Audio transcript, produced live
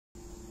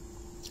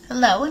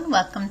Hello and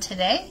welcome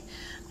today.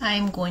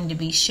 I'm going to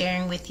be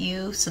sharing with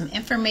you some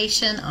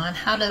information on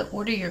how to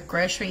order your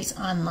groceries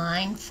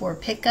online for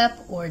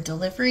pickup or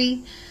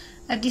delivery.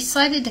 I've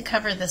decided to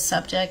cover this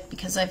subject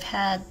because I've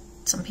had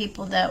some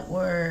people that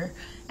were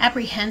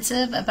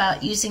apprehensive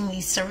about using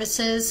these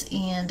services,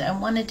 and I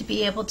wanted to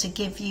be able to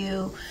give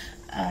you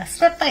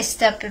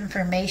step-by-step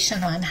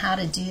information on how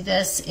to do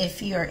this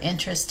if you're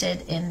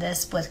interested in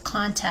this with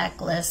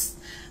contactless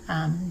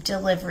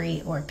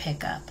delivery or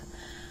pickup.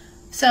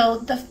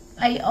 So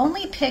I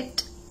only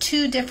picked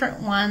two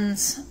different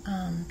ones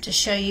to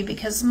show you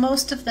because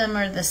most of them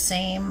are the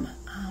same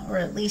or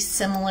at least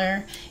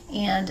similar,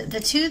 and the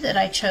two that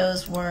I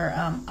chose were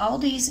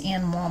Aldi's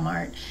and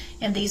Walmart,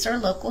 and these are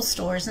local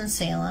stores in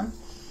Salem.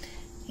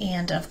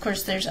 And of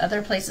course there's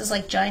other places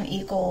like Giant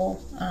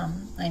Eagle,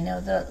 I know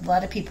that a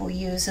lot of people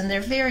use, and they're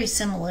very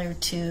similar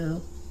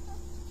to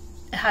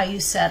how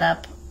you set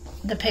up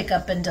the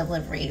pickup and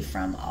delivery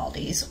from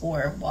Aldi's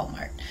or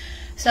Walmart.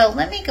 So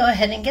let me go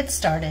ahead and get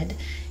started.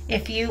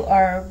 If you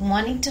are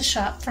wanting to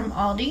shop from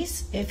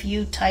Aldi's, if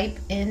you type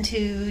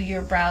into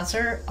your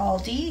browser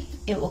Aldi,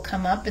 it will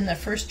come up and the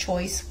first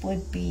choice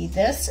would be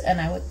this, and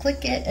I would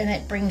click it and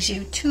it brings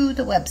you to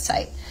the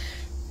website.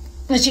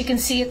 As you can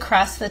see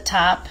across the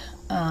top,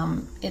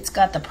 it's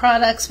got the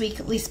products,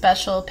 weekly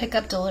special,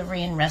 pickup,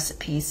 delivery, and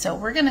recipes. So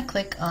we're going to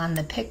click on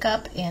the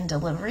pickup and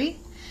delivery,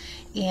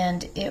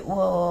 and it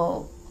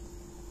will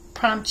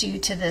prompt you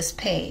to this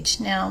page.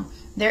 Now,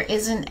 there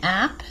is an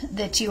app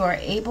that you are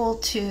able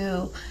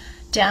to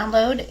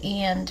download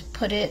and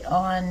put it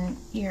on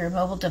your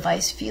mobile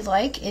device if you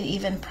like. It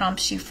even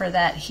prompts you for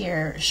that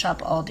here,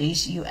 Shop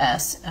Aldi's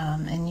US,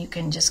 and you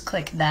can just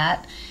click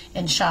that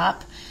and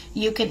shop.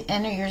 You can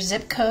enter your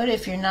zip code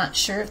if you're not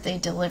sure if they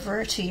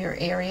deliver to your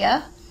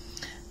area.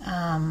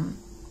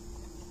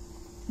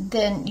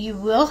 Then you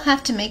will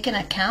have to make an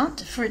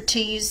account to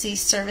use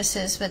these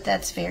services, but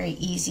that's very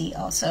easy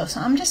also. So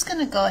I'm just going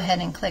to go ahead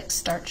and click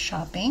Start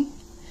Shopping,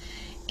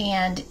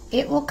 and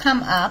it will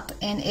come up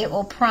and it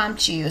will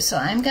prompt you. So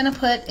I'm going to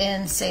put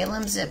in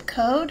Salem zip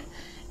code,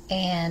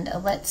 and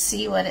let's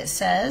see what it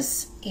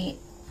says. It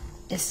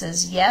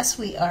says yes,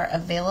 we are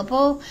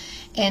available,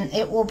 and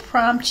it will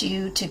prompt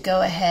you to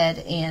go ahead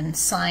and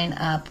sign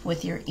up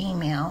with your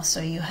email so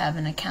you have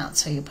an account.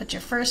 So you put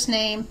your first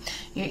name,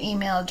 your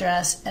email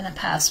address, and a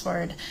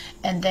password,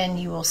 and then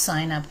you will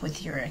sign up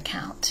with your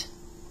account.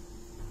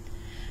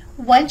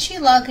 Once you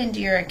log into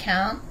your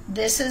account,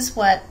 this is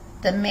what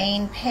the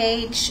main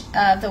page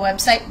of the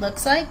website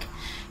looks like.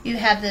 You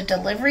have the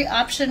delivery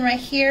option right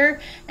here,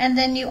 and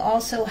then you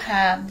also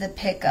have the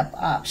pickup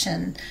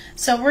option.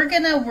 So we're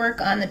going to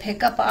work on the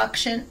pickup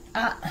option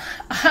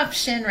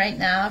right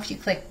now. If you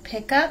click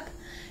pickup,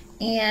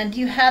 and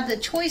you have the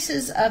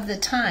choices of the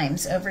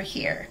times over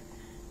here.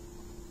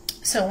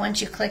 So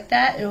once you click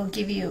that, it will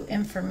give you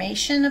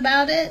information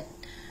about it.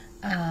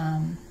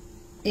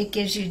 It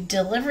gives you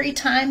delivery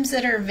times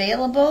that are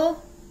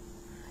available.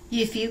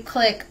 If you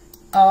click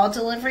all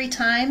delivery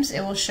times,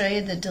 it will show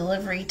you the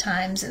delivery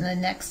times in the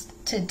next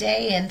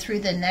today and through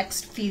the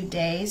next few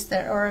days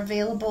that are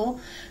available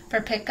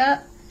for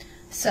pickup.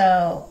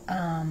 So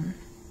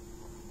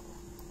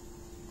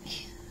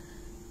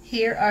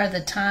here are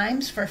the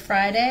times for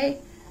Friday,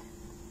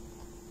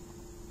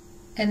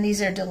 and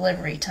these are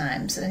delivery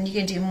times, and you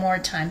can do more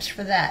times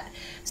for that.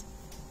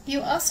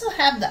 You also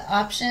have the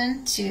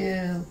option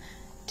to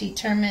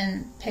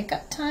determine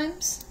pickup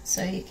times,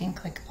 so you can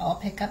click all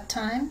pickup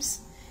times,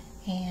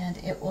 and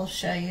it will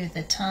show you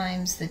the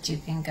times that you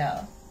can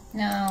go.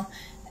 Now,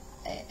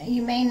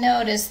 you may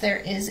notice there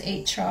is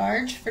a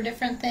charge for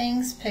different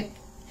things.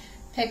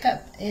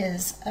 Pickup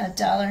is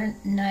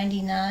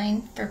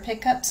 $1.99 for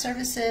pickup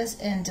services,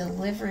 and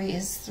delivery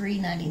is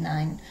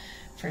 $3.99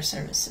 for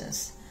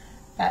services.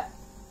 But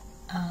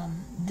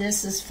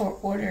this is for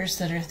orders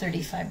that are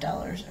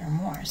 $35 or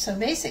more. So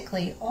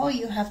basically, all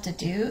you have to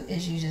do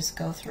is you just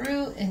go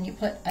through and you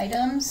put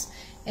items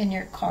in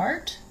your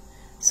cart.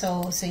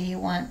 So say you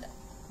want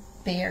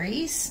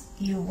berries,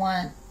 you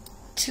want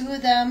 2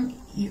 of them,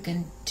 you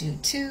can do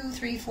 2,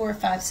 3, 4,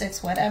 5,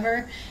 6,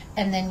 whatever,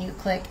 and then you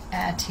click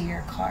add to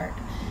your cart,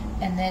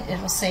 and then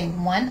it'll say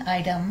 1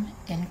 item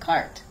in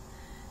cart,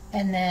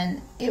 and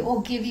then it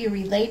will give you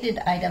related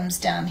items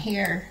down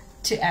here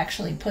to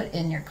actually put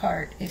in your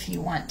cart if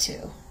you want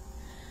to.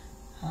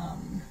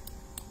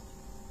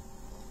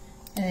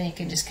 And then you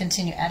can just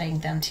continue adding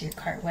them to your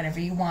cart, whatever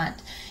you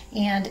want.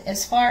 And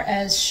as far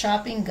as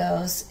shopping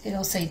goes,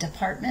 it'll say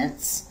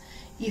departments.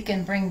 You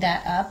can bring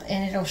that up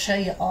and it'll show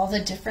you all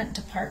the different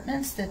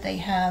departments that they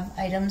have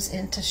items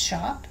in to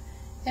shop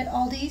at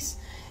Aldi's.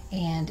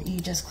 And you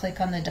just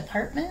click on the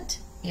department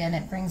and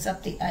it brings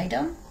up the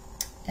item,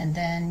 and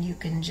then you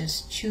can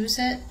just choose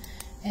it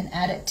and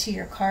add it to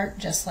your cart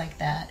just like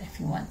that if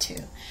you want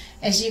to.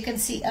 As you can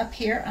see up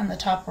here on the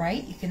top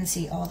right, you can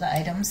see all the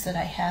items that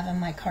I have in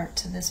my cart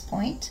to this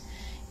point.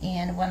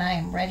 And when I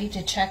am ready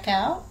to check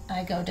out,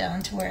 I go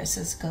down to where it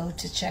says go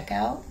to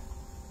checkout,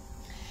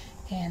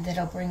 and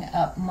it'll bring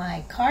up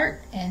my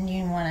cart, and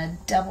you want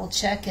to double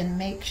check and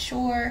make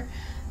sure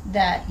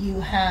that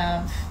you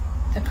have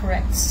the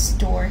correct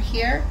store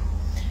here,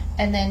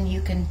 and then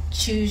you can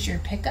choose your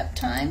pickup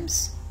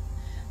times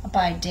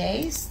by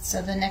days.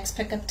 So the next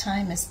pickup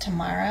time is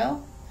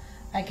tomorrow.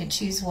 I could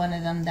choose one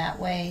of them that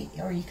way,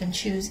 or you can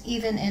choose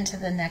even into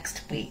the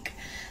next week.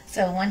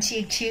 So once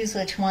you choose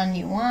which one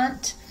you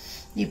want,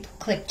 you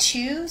click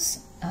choose.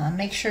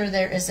 Make sure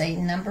there is a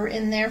number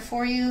in there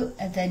for you,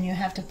 and then you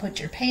have to put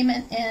your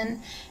payment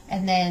in,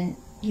 and then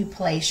you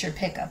place your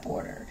pickup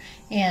order.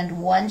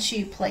 And once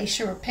you place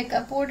your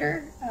pickup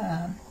order,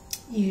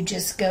 you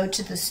just go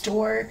to the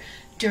store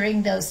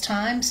during those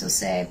times. So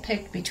say I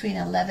picked between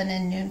 11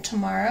 and noon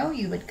tomorrow,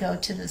 you would go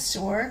to the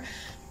store.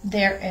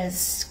 There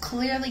is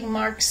clearly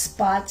marked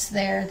spots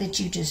there that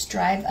you just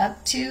drive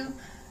up to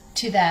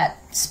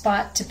that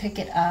spot to pick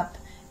it up,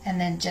 and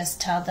then just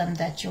tell them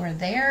that you're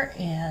there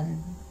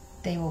and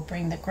they will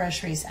bring the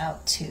groceries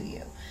out to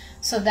you.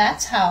 So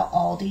that's how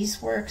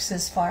Aldi's works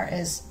as far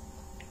as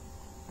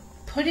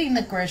putting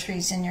the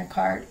groceries in your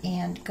cart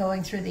and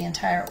going through the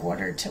entire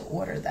order to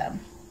order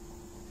them.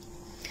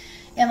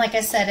 And like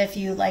I said, if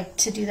you like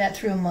to do that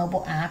through a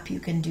mobile app, you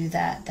can do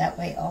that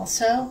way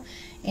also.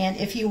 And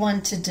if you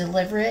want to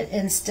deliver it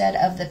instead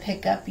of the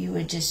pickup, you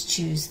would just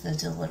choose the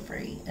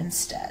delivery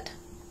instead.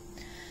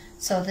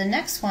 So the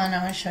next one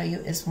I'm going to show you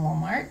is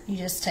Walmart. You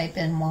just type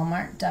in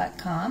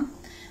walmart.com.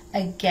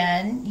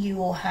 Again, you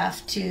will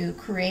have to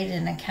create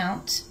an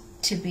account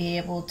to be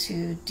able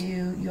to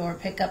do your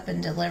pickup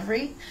and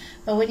delivery.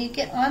 But when you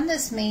get on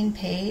this main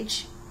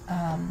page,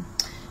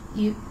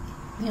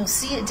 you'll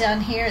see it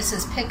down here. It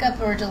says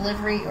pickup or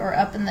delivery, or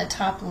up in the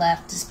top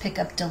left is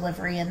pickup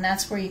delivery, and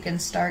that's where you can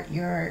start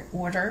your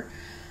order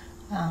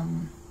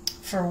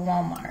for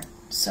Walmart.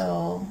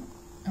 So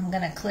I'm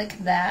going to click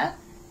that,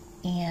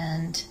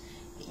 and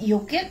you'll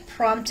get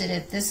prompted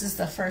if this is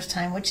the first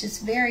time, which is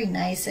very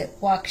nice. It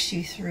walks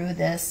you through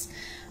this.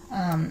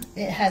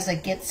 It has a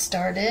get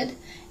started,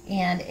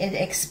 and it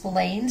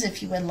explains,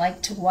 if you would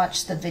like to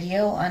watch the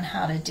video on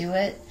how to do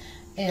it,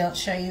 it'll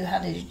show you how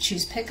to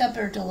choose pickup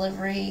or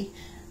delivery,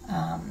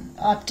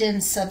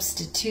 opt-in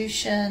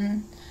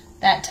substitution,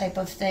 that type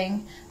of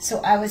thing.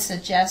 So I would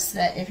suggest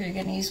that if you're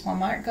going to use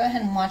Walmart, go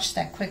ahead and watch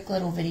that quick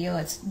little video.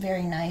 It's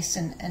very nice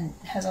and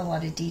has a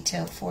lot of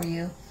detail for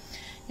you.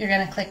 You're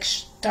going to click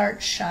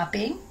Start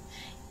Shopping,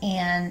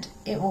 and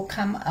it will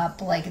come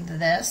up like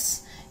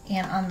this.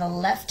 And on the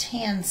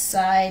left-hand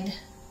side,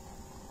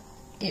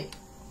 it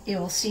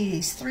will see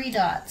these 3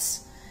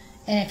 dots.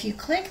 And if you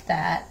click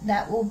that,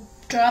 that will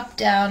drop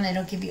down, and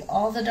it'll give you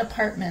all the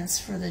departments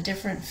for the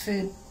different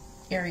food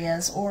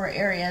areas or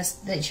areas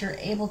that you're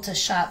able to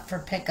shop for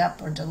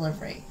pickup or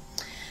delivery.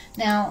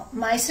 Now,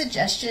 my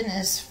suggestion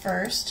is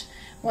first,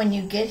 when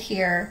you get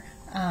here,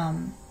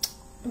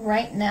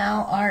 right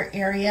now our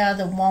area,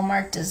 the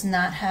Walmart, does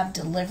not have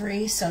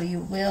delivery, so you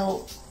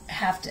will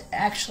have to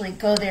actually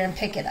go there and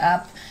pick it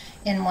up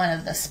in one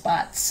of the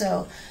spots.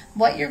 So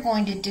what you're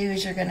going to do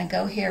is you're going to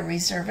go here,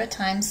 reserve a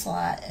time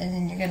slot, and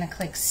then you're going to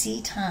click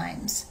see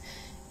times.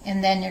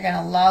 And then you're going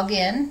to log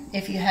in.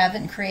 If you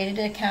haven't created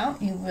an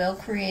account, you will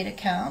create an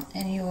account,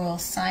 and you will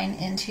sign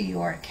into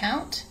your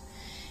account.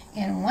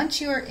 And once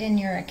you're in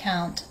your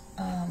account,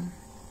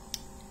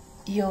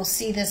 you'll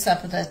see this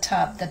up at the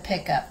top, the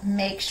pickup.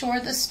 Make sure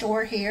the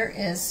store here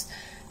is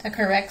the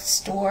correct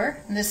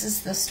store. This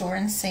is the store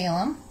in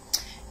Salem.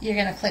 You're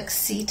going to click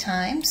see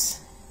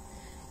times,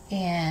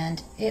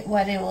 and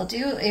what it will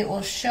do, it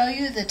will show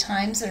you the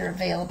times that are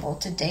available.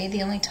 Today,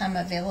 the only time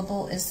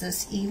available is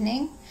this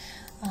evening.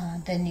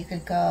 Then you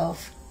could go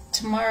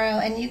tomorrow,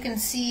 and you can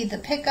see the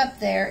pickup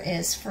there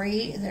is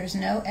free. There's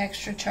no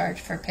extra charge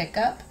for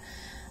pickup.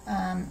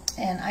 And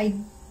I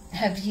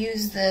have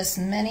used this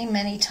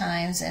many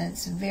times, and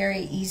it's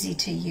very easy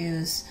to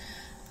use.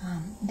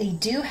 They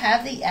do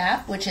have the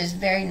app, which is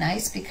very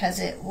nice because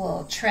it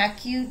will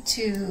track you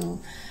to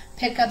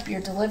pick up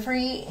your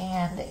delivery,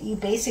 and you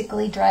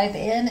basically drive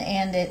in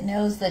and it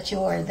knows that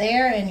you're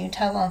there, and you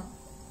tell them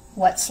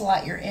what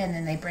slot you're in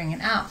and they bring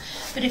it out.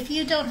 But if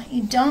you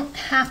don't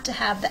have to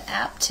have the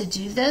app to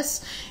do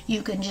this.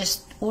 You can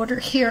just order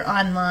here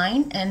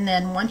online, and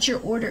then once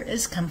your order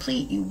is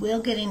complete, you will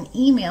get an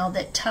email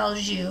that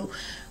tells you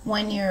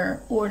when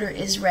your order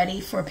is ready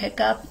for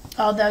pickup.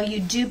 Although you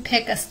do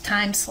pick a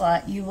time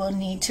slot, you will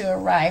need to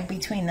arrive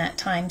between that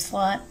time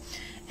slot.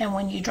 And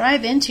when you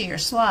drive into your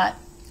slot,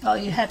 all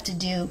you have to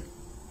do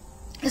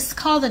is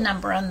call the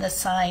number on the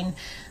sign,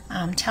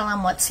 tell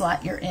them what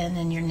slot you're in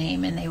and your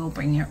name, and they will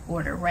bring your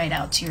order right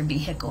out to your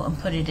vehicle and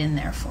put it in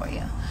there for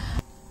you.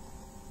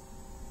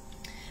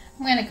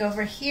 I'm going to go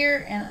over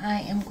here, and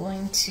I am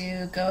going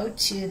to go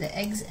to the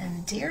eggs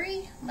and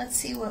dairy. Let's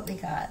see what we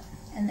got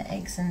in the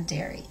eggs and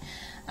dairy.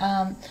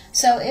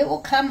 So it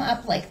will come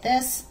up like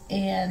this,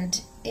 and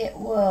it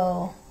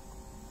will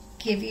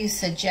give you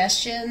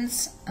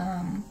suggestions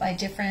by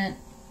different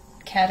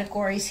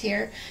categories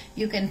here.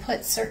 You can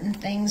put certain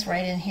things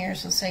right in here.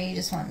 So say you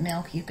just want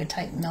milk, you could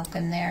type milk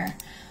in there.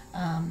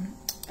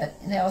 But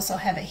they also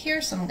have it here,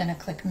 so I'm going to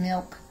click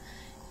milk.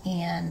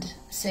 and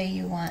say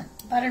you want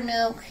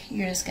buttermilk,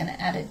 you're just going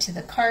to add it to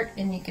the cart,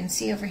 and you can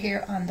see over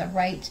here on the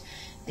right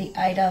the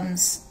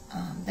items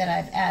that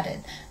I've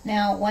added.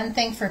 Now, one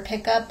thing for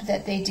pickup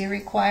that they do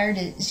require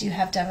is you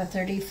have to have a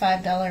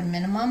 $35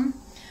 minimum.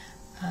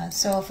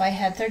 So if I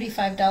had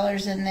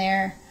 $35 in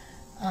there,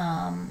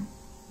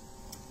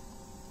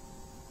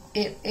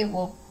 it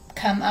will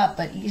come up,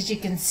 but as you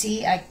can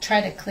see, I try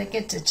to click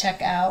it to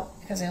check out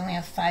because I only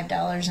have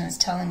 $5 and it's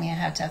telling me I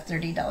have to have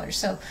 $30.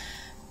 So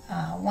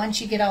once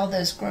you get all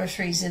those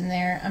groceries in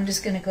there, I'm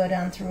just going to go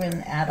down through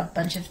and add a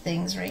bunch of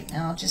things right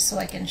now just so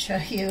I can show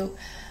you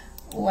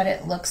what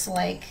it looks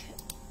like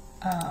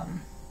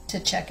to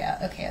check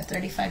out. Okay, at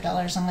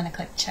 $35, I'm going to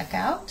click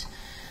checkout,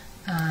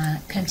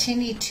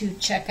 continue to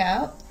check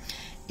out,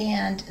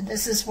 and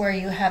this is where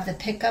you have the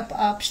pickup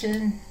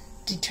option,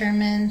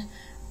 determine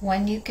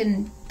when you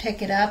can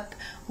pick it up.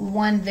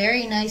 One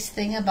very nice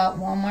thing about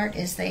Walmart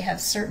is they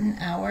have certain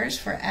hours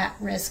for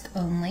at-risk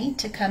only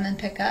to come and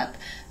pick up,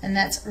 and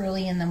that's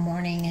early in the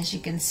morning. As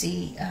you can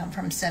see,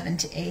 from 7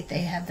 to 8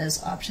 they have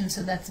those options,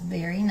 so that's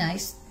very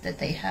nice that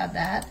they have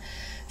that.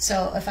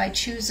 So if I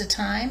choose a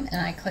time and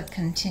I click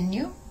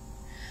continue,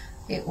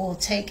 it will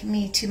take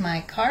me to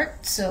my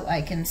cart so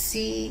I can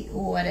see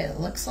what it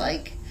looks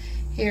like.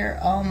 Here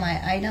are all my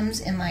items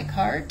in my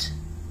cart,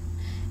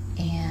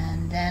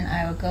 and then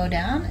I will go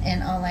down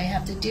and all I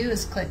have to do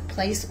is click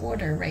place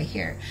order right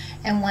here.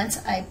 And once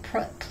I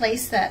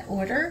place that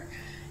order,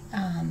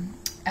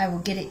 I will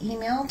get an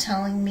email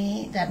telling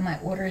me that my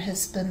order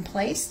has been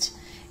placed,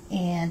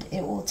 and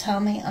it will tell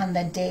me on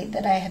the date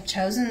that I have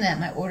chosen that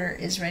my order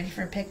is ready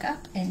for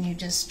pickup, and you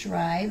just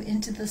drive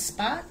into the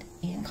spot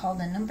and call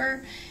the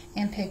number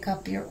and pick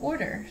up your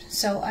order.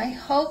 So I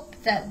hope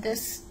that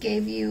this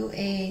gave you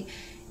a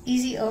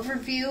easy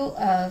overview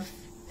of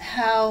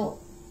how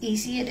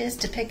easy it is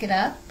to pick it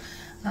up,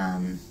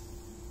 and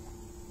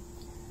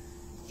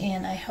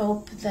I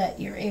hope that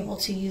you're able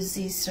to use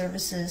these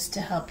services to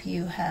help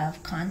you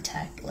have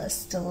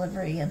contactless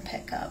delivery and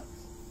pickup.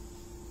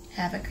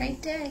 Have a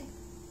great day.